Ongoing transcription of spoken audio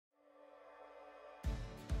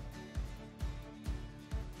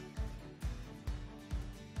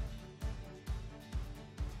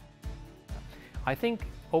I think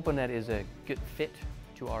Openet is a good fit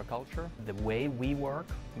to our culture. The way we work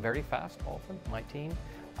very fast often, my team,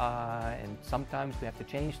 and sometimes we have to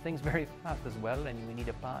change things very fast as well, and we need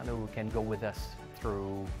a partner who can go with us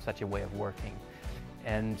through such a way of working.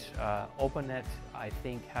 And Openet, I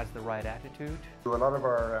think, has the right attitude. A lot of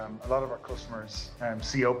our customers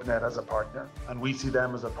see Openet as a partner, and we see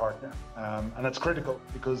them as a partner, and it's critical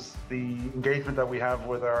because the engagement that we have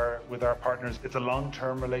with our partners, it's a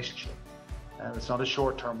long-term relationship. It's not a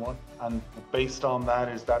short-term one, and based on that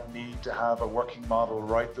is that need to have a working model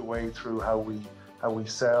right the way through how we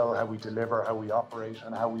sell, how we deliver, how we operate,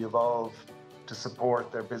 and how we evolve to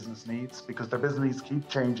support their business needs, because their business needs keep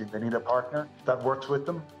changing. They need a partner that works with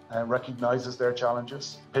them and recognizes their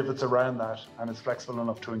challenges, pivots around that, and is flexible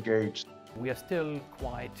enough to engage. We are still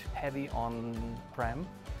quite heavy on prem,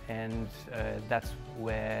 and that's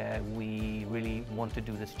where we really want to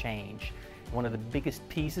do this change. One of the biggest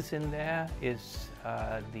pieces in there is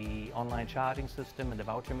the online charging system and the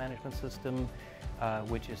voucher management system,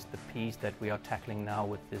 which is the piece that we are tackling now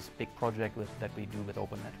with this big project that we do with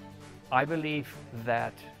Openet. I believe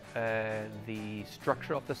that the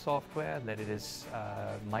structure of the software, that it is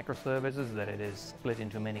microservices, that it is split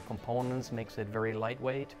into many components, makes it very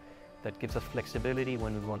lightweight. That gives us flexibility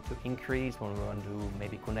when we want to increase, when we want to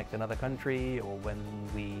maybe connect another country, or when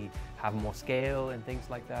we have more scale and things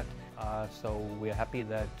like that. So we're happy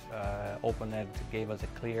that Openet gave us a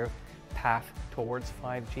clear path towards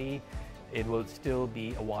 5G. It will still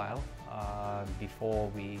be a while before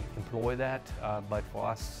we employ that, but for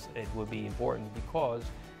us it will be important because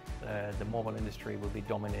the mobile industry will be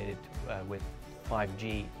dominated with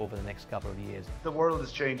 5G over the next couple of years. The world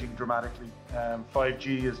is changing dramatically.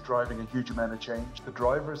 5G is driving a huge amount of change. The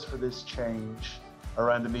drivers for this change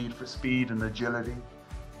around the need for speed and agility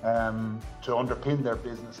to underpin their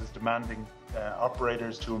business is demanding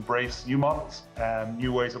operators to embrace new models,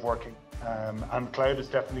 new ways of working, and cloud is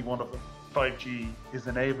definitely one of them. 5G is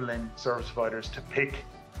enabling service providers to pick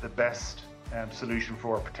the best solution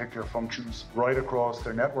for particular functions right across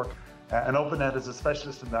their network. And Openet is a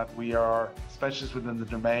specialist in that. We are specialists within the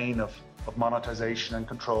domain of monetization and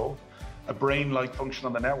control. A brain-like function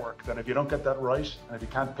on the network that if you don't get that right, and if you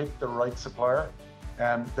can't pick the right supplier,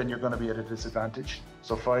 then you're going to be at a disadvantage.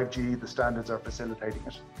 So 5G, the standards are facilitating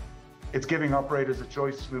it. It's giving operators a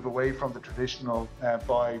choice to move away from the traditional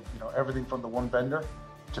buy everything from the one vendor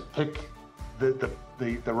to pick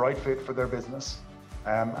the right fit for their business.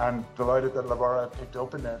 And delighted that Lebara picked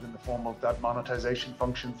Openet in the form of that monetization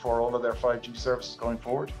function for all of their 5G services going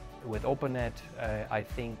forward. With Openet, I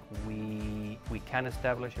think we can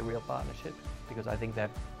establish a real partnership, because I think that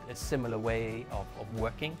a similar way of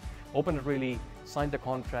working. Openet really signed the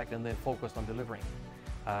contract and then focused on delivering.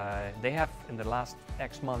 They have, in the last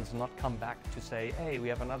X months, not come back to say, hey, we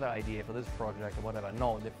have another idea for this project or whatever.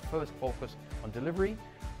 No, they first focus on delivery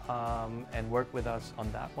and work with us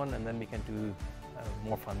on that one, and then we can do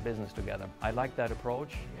more fun business together. I like that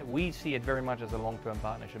approach. We see it very much as a long-term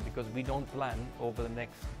partnership, because we don't plan over the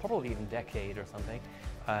next probably even decade or something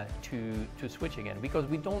to switch again, because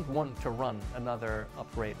we don't want to run another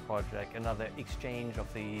upgrade project, another exchange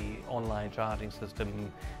of the online charging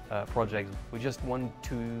system project. We just want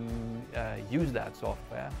to use that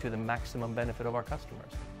software to the maximum benefit of our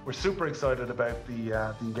customers. We're super excited about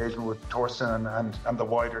the engagement with Torsten and the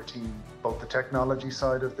wider team, both the technology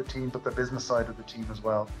side of the team, but the business side of the team as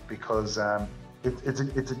well, because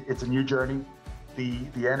it's a new journey.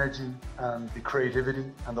 The energy and the creativity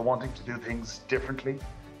and the wanting to do things differently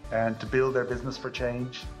and to build their business for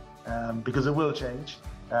change, because it will change,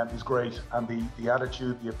 is great. And the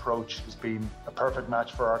attitude, the approach has been a perfect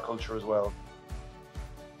match for our culture as well.